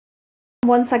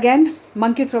Once again,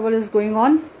 monkey trouble is going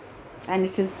on, and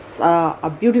it is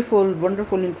a beautiful,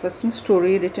 wonderful, interesting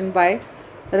story written by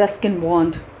Ruskin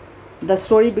Bond. The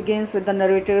story begins with the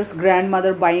narrator's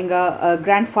grandmother buying a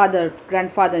grandfather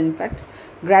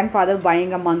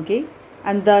buying a monkey,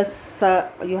 and thus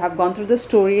you have gone through the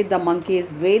story. The monkey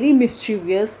is very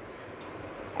mischievous,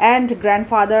 and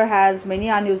grandfather has many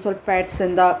unusual pets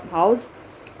in the house.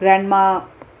 Grandma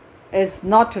is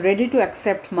not ready to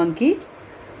accept monkey,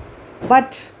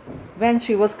 but when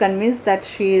she was convinced that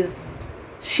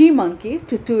she monkey,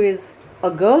 Tutu is a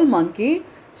girl monkey,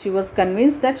 she was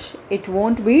convinced that it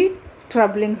won't be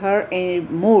troubling her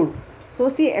anymore. So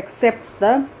she accepts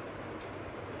the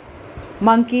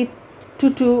monkey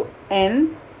Tutu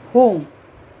in home.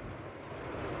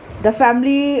 The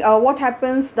family, what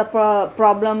happens, the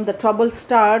trouble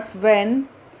starts when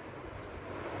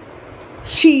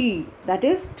that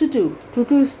is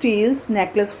Tutu steals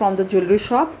necklace from the jewelry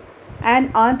shop,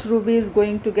 and Aunt Ruby is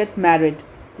going to get married.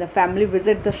 The family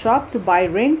visit the shop to buy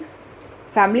ring.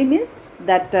 Family means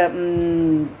that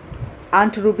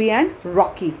Aunt Ruby and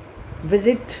Rocky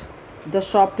visit the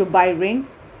shop to buy ring,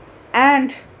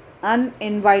 and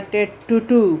uninvited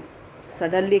Tutu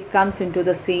suddenly comes into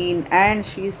the scene, and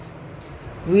she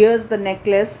wears the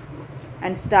necklace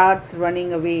and starts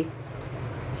running away.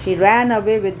 She ran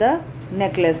away with the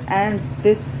necklace, and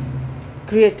this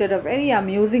created a very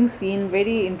amusing scene,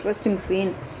 very interesting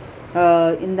scene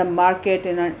in the market,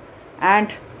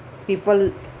 and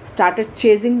people started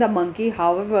chasing the monkey.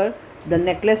 However, the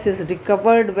necklace is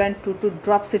recovered when Tutu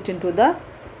drops it into the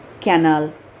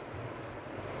canal.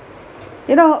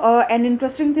 An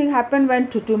interesting thing happened when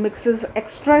Tutu mixes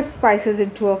extra spices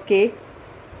into a cake.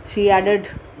 She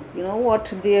added,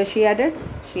 she added?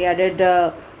 She added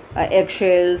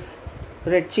eggshells,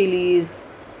 red chilies,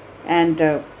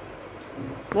 and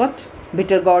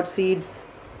bitter gourd seeds,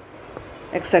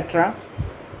 etc.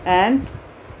 And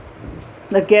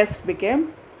the guest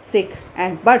became sick.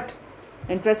 But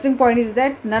interesting point is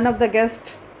that none of the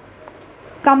guests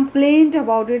complained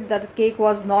about it, that the cake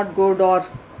was not good, or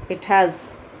it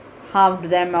has harmed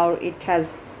them, or it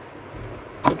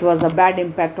was a bad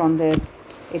impact on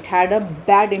it had a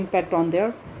bad impact on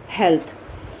their health.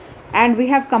 And we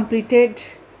have completed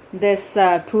this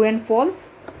true and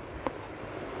false.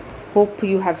 Hope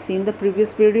you have seen the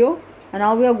previous video, and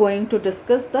now we are going to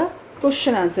discuss the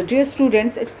question answer. Dear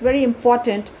students, it's very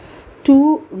important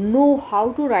to know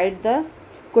how to write the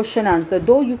question answer.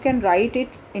 Though you can write it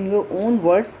in your own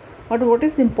words, but what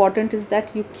is important is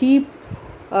that you keep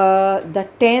the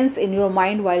tense in your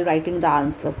mind while writing the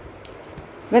answer.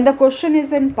 When the question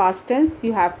is in past tense,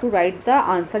 you have to write the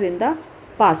answer in the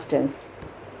past tense.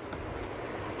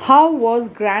 How was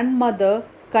grandmother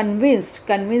convinced?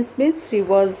 Convinced means she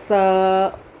was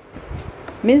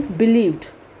believed.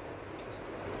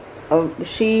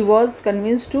 She was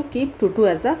convinced to keep Tutu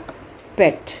as a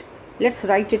pet. Let's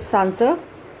write its answer.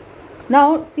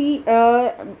 Now see,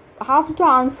 half the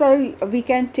answer we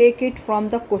can take it from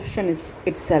the question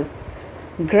itself.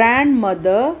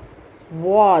 Grandmother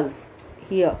was,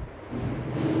 here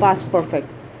past perfect.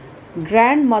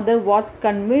 Grandmother was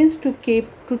convinced to keep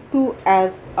Tutu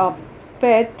as a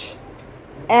pet.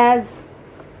 As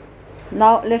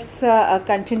now, let's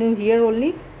continue here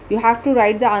only. You have to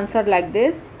write the answer like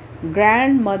this.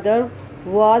 Grandmother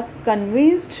was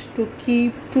convinced to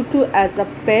keep Tutu as a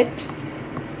pet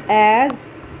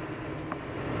as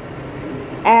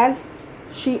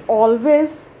she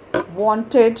always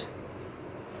wanted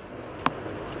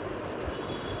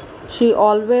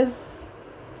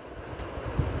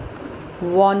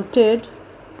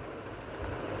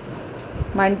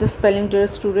mind the spelling, dear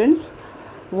students,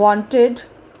 wanted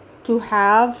to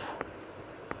have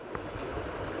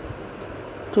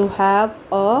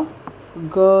a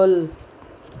girl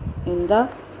in the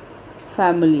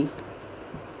family.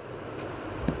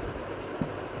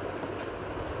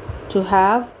 To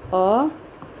have a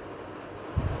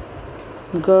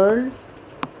girl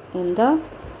in the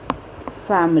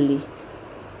family.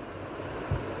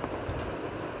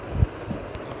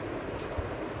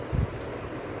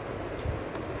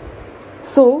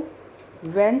 So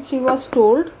when she was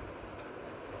told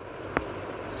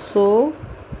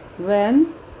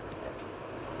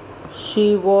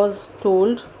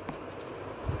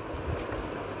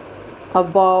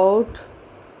about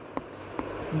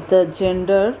the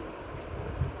gender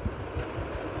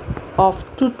of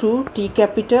Tutu, T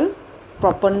capital,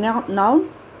 proper noun,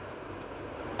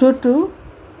 Tutu,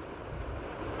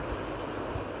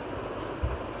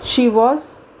 she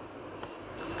was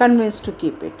convinced to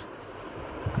keep it.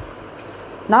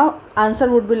 Now answer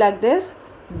would be like this.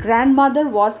 Grandmother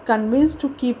was convinced to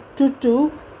keep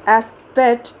Tutu as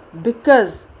pet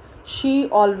because she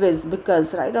always,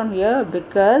 because right on here,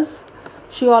 because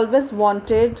she always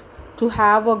wanted to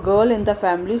have a girl in the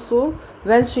family. So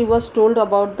when she was told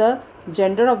about the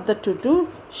gender of the tutu,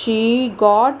 she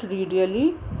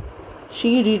readily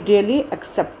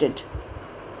accepted.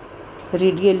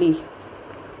 Readily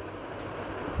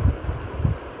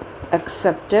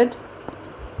accepted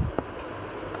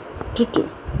tutu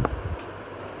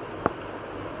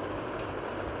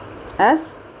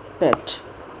as pet.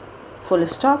 Full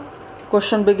stop.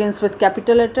 Question begins with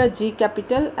capital letter G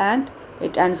capital and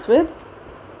it ends with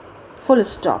full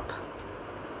stop.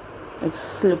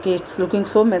 It's looking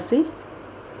so messy.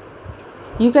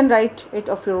 You can write it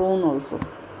of your own also.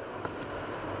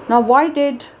 Now, why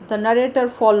did the narrator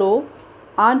follow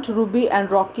Aunt Ruby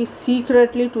and Rocky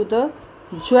secretly to the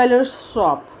jeweler's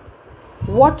shop?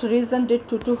 What reason did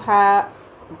Tutu have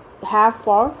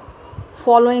for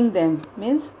following them,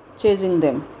 means chasing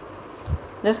them?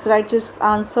 Let's write its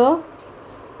answer.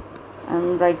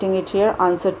 I'm writing it here.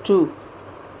 Answer 2.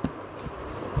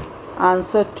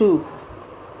 Answer 2.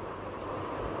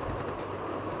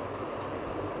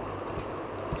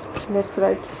 Let's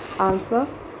write answer.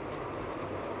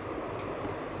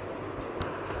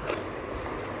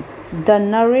 The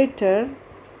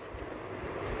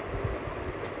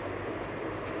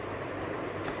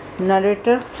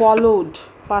narrator followed,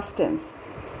 past tense,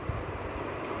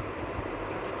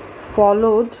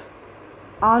 followed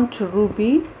Aunt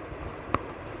Ruby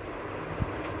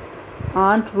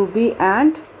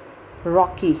and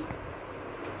Rocky,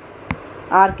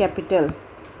 R capital,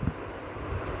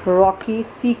 Rocky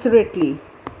secretly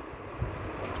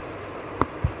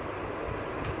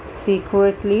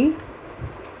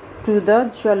to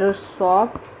the jeweler's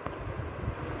shop.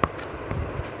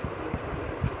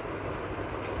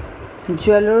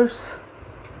 Jeweler's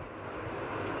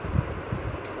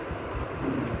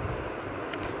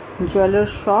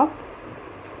shop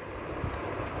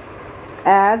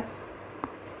as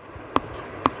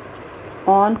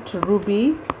Aunt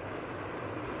Ruby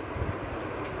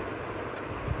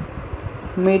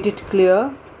made it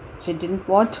clear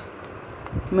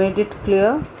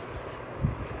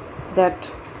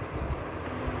that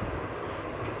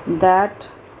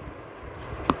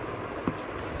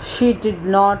she did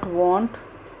not want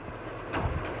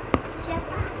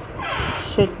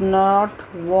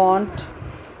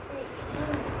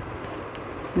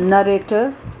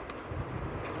narrator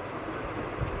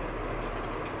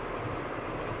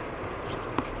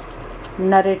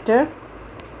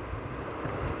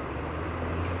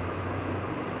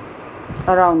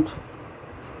around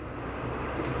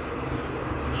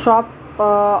shop.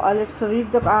 Let's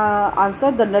read the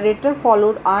answer. The narrator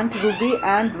followed Aunt Ruby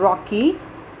and Rocky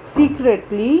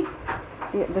secretly.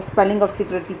 The spelling of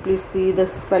secretly, please see the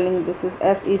spelling. This is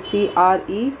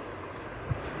SECRETLY,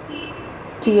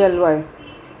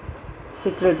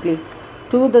 secretly,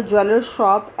 to the jeweler's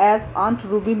shop as Aunt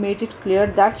Ruby made it clear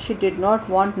that she did not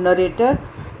want narrator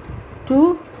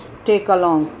to take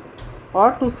along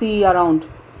or to see around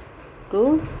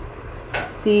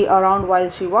while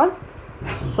she was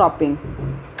shopping.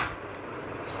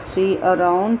 See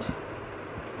around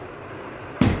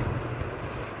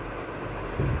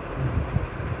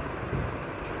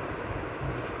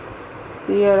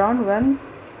when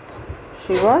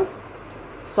she was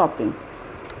shopping.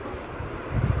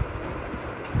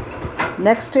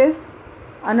 Next is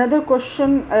another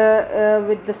question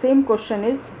with the same question.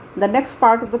 Is the next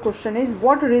part of the question is,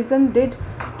 what reason did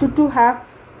Tutu have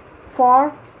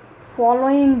for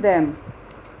following them?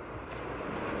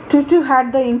 Tutu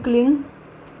had the inkling.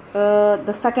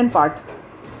 The second part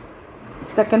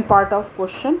of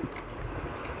question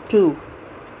 2.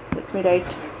 Let me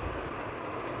write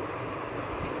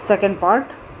second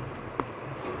part.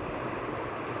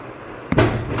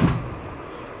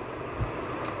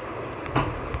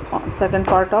 Second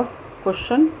part of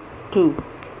question 2.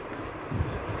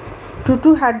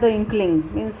 Tutu had the inkling,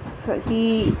 means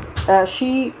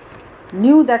she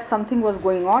knew that something was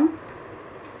going on.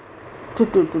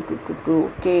 Tutu.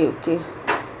 Okay.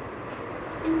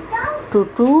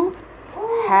 Tutu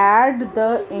had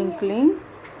the inkling,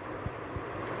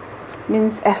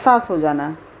 means एहसास हो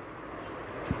जाना,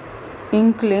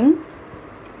 inkling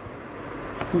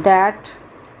that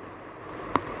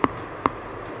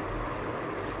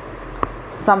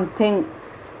something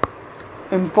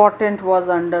important was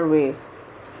underway.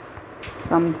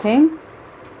 Something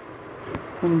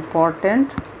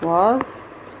important was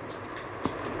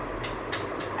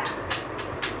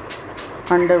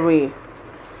underway.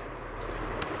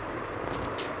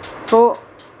 So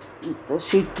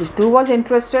she too was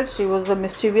interested. She was a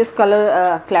mischievous,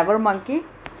 clever monkey.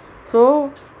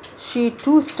 So she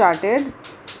too started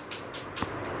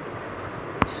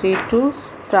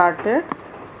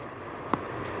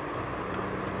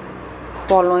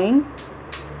following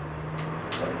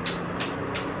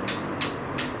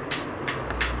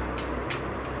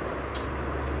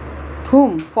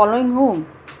whom?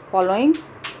 Following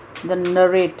the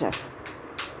narrator.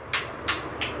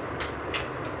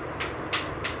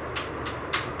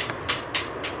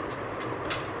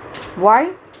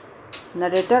 Why?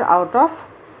 Narrator out of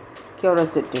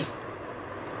curiosity.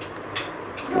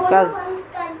 Because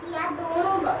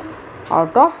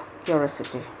out of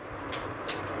curiosity.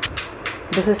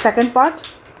 This is second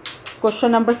part.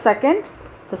 Question number second.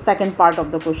 The second part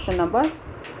of the question number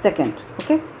second.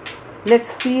 Okay. Let's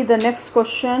see the next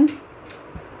question.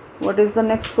 What is the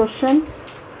next question?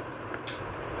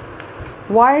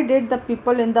 Why did the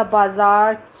people in the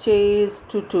bazaar chase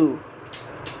Tutu?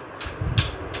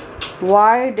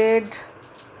 Why did...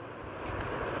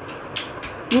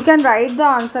 You can write the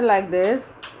answer like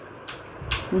this.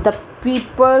 The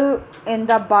people in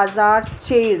the bazaar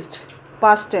chased,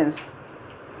 past tense,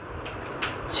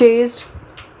 chased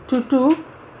Tutu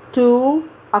to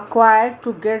acquire,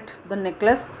 to get the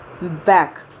necklace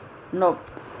back. No,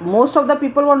 most of the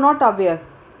people were not aware.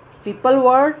 People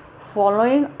were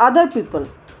following other people.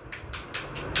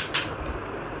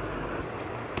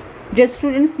 Dear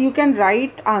students, you can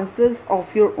write answers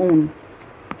of your own.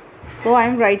 So I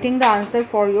am writing the answer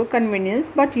for your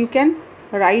convenience, but you can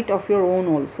write of your own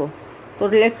also. So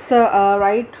let's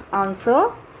write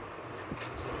answer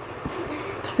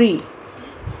 3.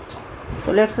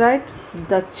 So let's write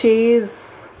the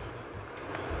chase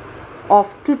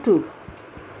of Tutu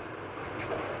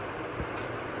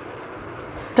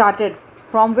started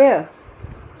from where?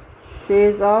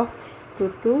 Chase of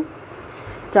Tutu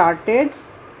started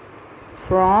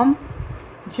from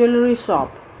jewelry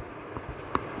shop.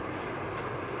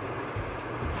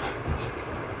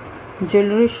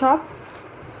 Jewelry shop.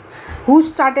 Who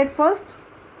started first?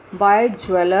 By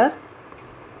jeweler.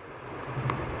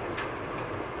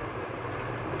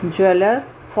 Jeweler.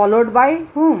 Followed by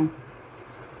whom?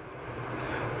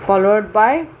 Followed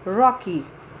by Rocky.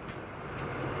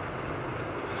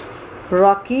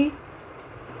 Rocky.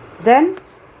 Then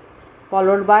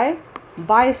followed by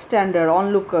bystander,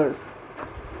 onlookers.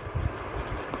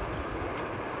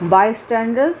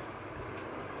 Bystanders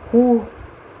who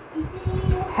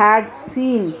had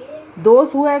seen,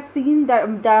 those who have seen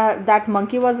that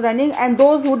monkey was running, and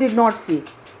those who did not see.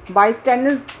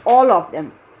 Bystanders, all of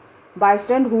them.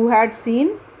 Bystander who had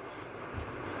seen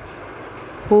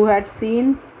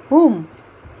whom?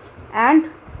 And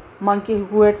monkey,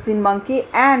 who had seen monkey,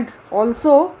 and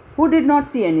also who did not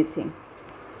see anything,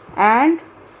 and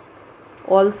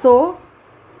also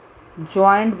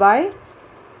joined by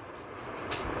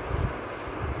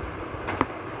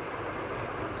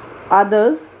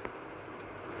others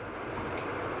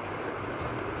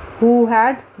who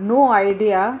had no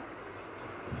idea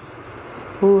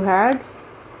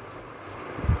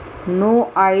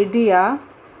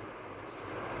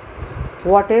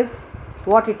what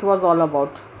it was all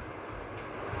about.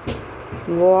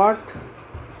 What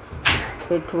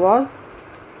it was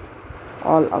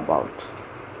all about.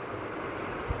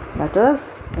 That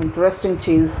is interesting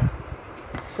chase.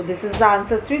 So this is the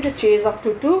answer 3. The chase of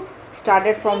Tutu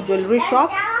started from jewelry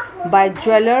shop by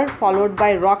jeweler, followed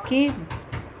by Rocky,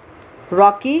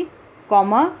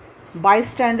 comma,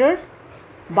 bystanders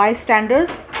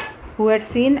who had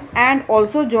seen, and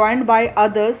also joined by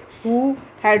others who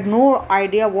had no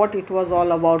idea what it was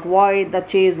all about, why the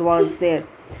chase was there.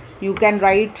 You can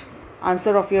write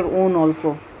answer of your own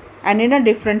also, and in a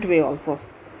different way also.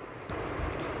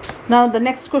 Now the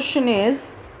next question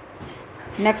is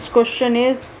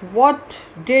what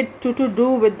did Tutu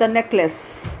do with the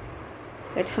necklace?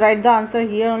 Let's write the answer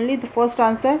here only. The first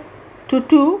answer,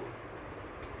 Tutu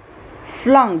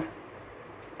flung,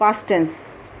 past tense,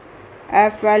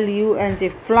 F-L-U-N-G,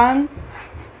 flung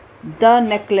the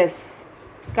necklace.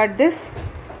 Cut this.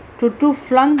 Tutu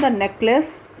flung the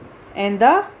necklace in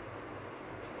the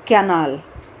canal.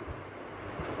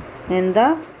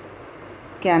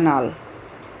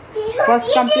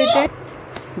 First completed.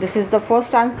 This is the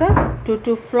first answer.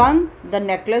 Tutu flung the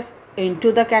necklace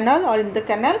into the canal, or in the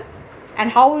canal.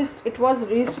 And how it was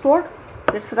restored?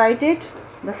 Let's write it.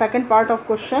 The second part of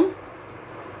question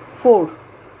 4.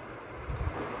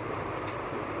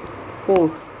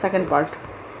 Second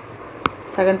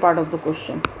part of the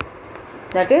question.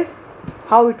 That is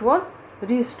how it was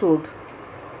restored.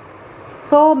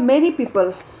 So many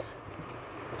people,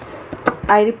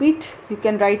 I repeat, you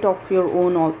can write of your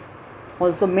own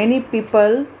also. Many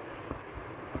people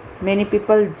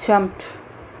jumped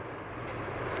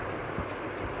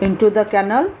into the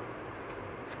canal,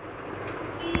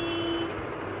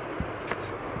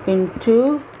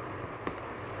 into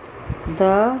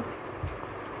the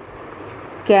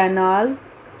canal,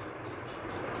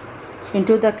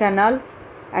 into the canal.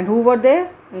 And who were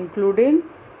there? Including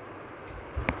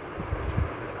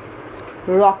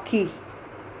Rocky,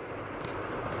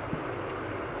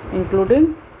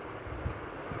 including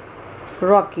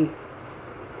Rocky.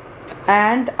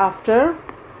 And after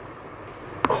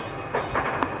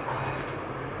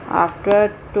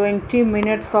 20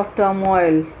 minutes of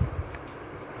turmoil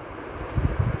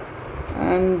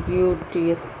and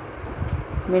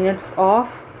minutes of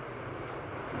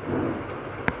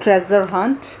treasure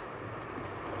hunt,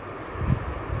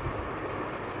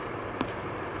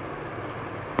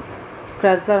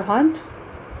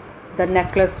 the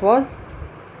necklace was,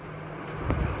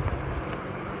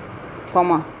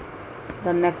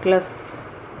 the necklace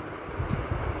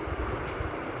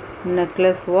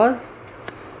was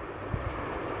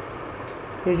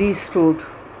restored.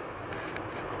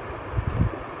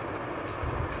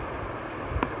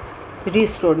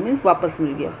 Restored means वापस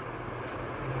मिल गया.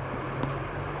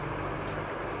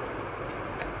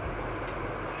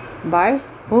 By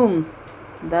whom?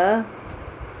 The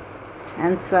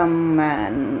handsome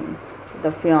man, the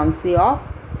fiancé of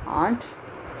Aunt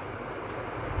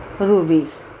Ruby,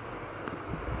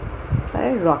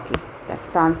 right? Rocky. That's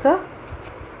the answer.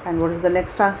 And what is the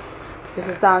next one? This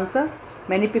is the answer.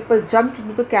 Many people jumped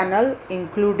into the canal,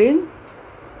 including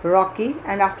Rocky,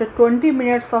 and after 20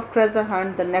 minutes of treasure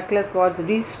hunt, the necklace was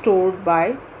restored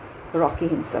by Rocky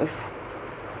himself.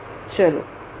 Chalo.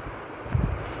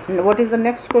 And what is the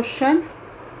next question?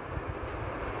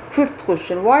 Fifth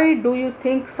question. Why do you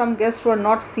think some guests were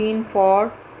not seen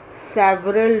for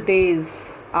several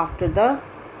days after the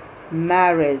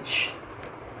marriage?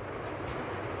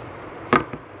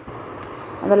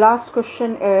 And the last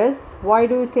question is, why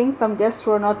do you think some guests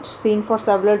were not seen for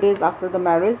several days after the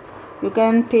marriage? You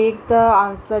can take the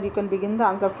answer, you can begin the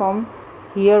answer from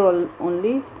here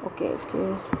only. Okay.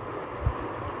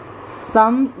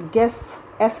 Some guests,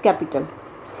 S capital.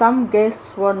 Some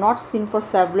guests were not seen for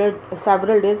several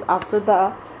days after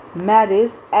the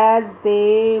marriage, as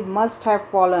they must have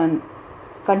fallen.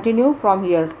 Continue from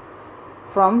here.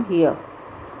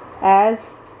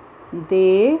 As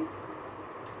they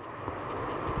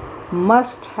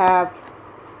must had,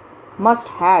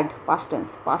 past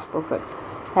tense, past perfect,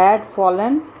 had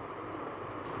fallen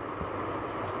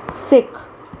sick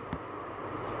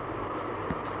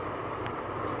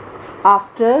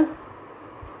after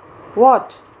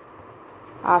what?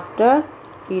 After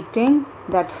eating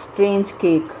that strange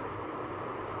cake.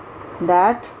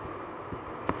 That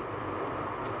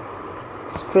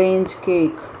strange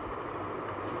cake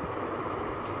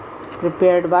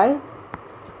prepared by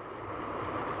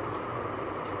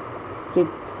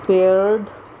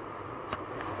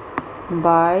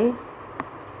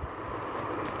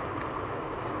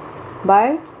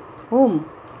whom?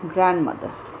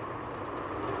 Grandmother.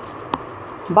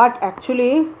 But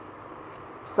actually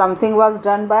something was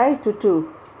done by Tutu,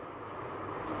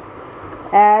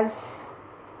 as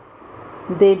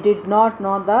they did not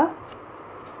know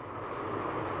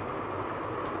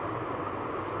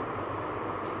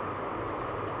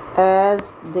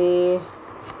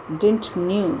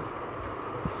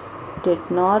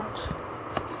did not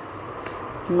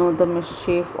know the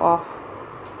mischief of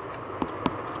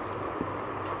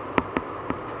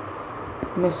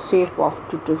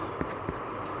Tutu.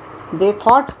 They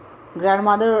thought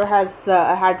grandmother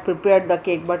had prepared the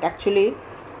cake, but actually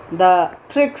the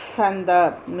tricks and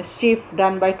the mischief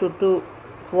done by Tutu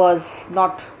was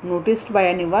not noticed by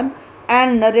anyone,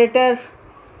 and narrator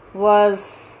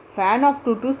was fan of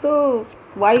Tutu, so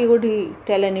why would he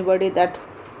tell anybody that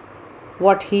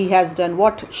what he has done,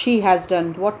 what she has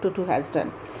done, what Tutu has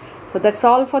done? So that's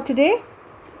all for today.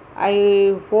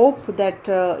 I hope that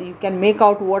you can make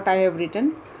out what I have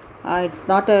written. It's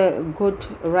not a good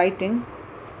writing,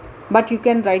 but you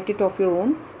can write it of your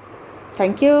own.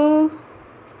 Thank you,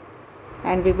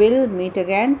 and we will meet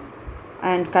again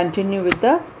and continue with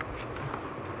the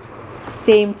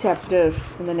same chapter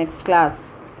in the next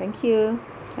class. Thank you,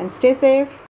 and stay safe.